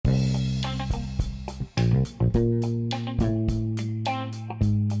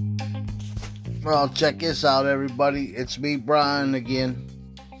Well, check this out, everybody. It's me, Brian, again.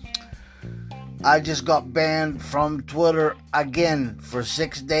 I just got banned from Twitter again for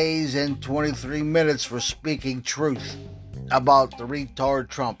 6 days and 23 minutes for speaking truth about the retard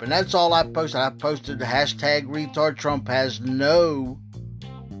Trump. And that's all I posted. I posted the hashtag retard Trump has no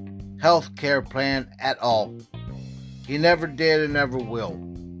health care plan at all. He never did and never will.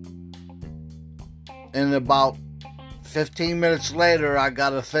 And about 15 minutes later, I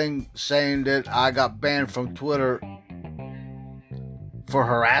got a thing saying that I got banned from Twitter for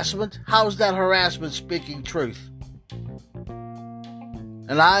harassment. How's that harassment speaking truth?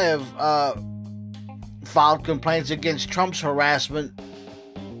 And I have filed complaints against Trump's harassment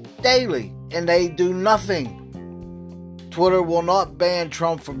daily, and they do nothing. Twitter will not ban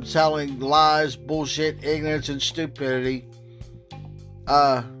Trump from telling lies, bullshit, ignorance, and stupidity,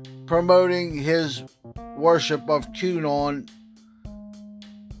 promoting his worship of QAnon,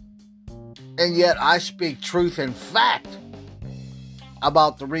 and yet I speak truth and fact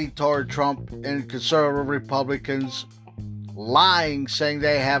about the retard Trump and conservative Republicans lying, saying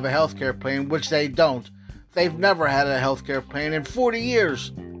they have a health care plan, which they don't. They've never had a health care plan in 40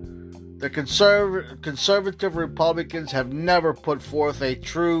 years. The conservative Republicans have never put forth a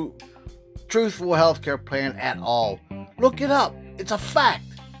truthful health care plan at all. Look it up. It's a fact.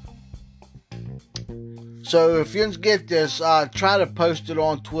 So if you get this, try to post it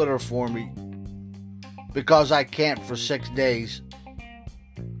on Twitter for me, because I can't for 6 days.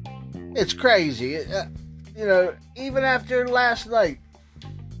 It's crazy. Even after last night,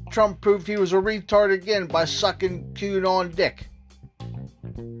 Trump proved he was a retard again by sucking QAnon dick.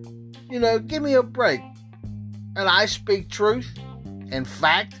 Give me a break. And I speak truth and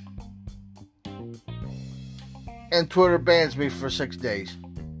fact, and Twitter bans me for 6 days.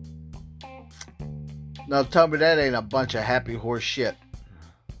 Now tell me that ain't a bunch of happy horse shit.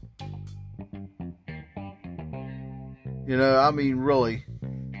 Really.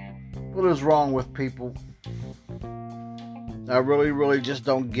 What is wrong with people? I really just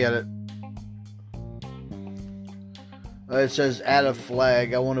don't get it. It says add a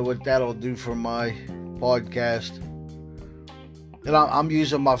flag. I wonder what that'll do for my podcast. And I'm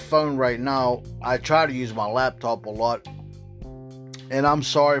using my phone right now. I try to use my laptop a lot. And I'm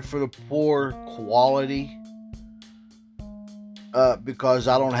sorry for the poor quality. Because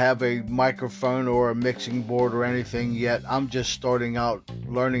I don't have a microphone or a mixing board or anything yet. I'm just starting out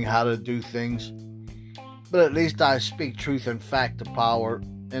learning how to do things. But at least I speak truth and fact to power.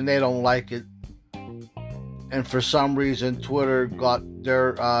 And they don't like it. And for some reason, Twitter got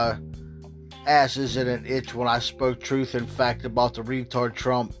their asses in an itch when I spoke truth and fact about the retard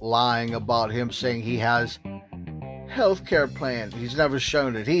Trump lying about him saying he has health care plan. He's never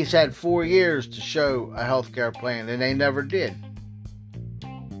shown it. He's had 4 years to show a health care plan, and they never did.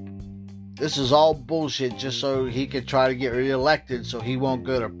 This is all bullshit just so he could try to get reelected so he won't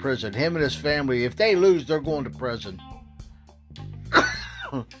go to prison. Him and his family, if they lose, they're going to prison.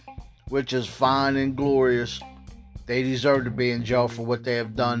 Which is fine and glorious. They deserve to be in jail for what they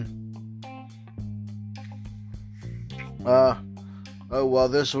have done. Oh well,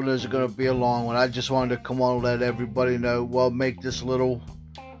 this one is going to be a long one. I just wanted to come on and let everybody know. Well, make this little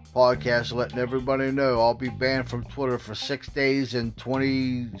podcast letting everybody know I'll be banned from Twitter for 6 days and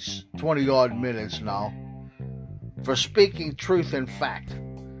 20 odd minutes now for speaking truth and fact.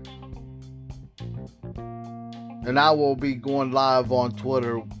 And I will be going live on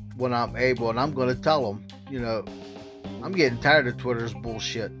Twitter when I'm able, and I'm going to tell them, I'm getting tired of Twitter's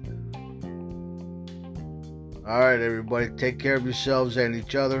bullshit. Alright, everybody, take care of yourselves and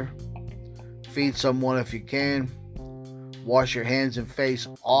each other. Feed someone if you can. Wash your hands and face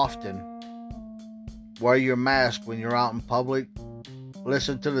often. Wear your mask when you're out in public.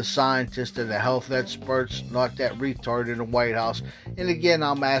 Listen to the scientists and the health experts, not that retard in the White House. And again,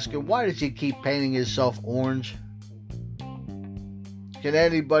 I'm asking, why does he keep painting himself orange? Can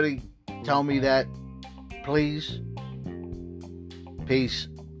anybody tell me that, please? Peace.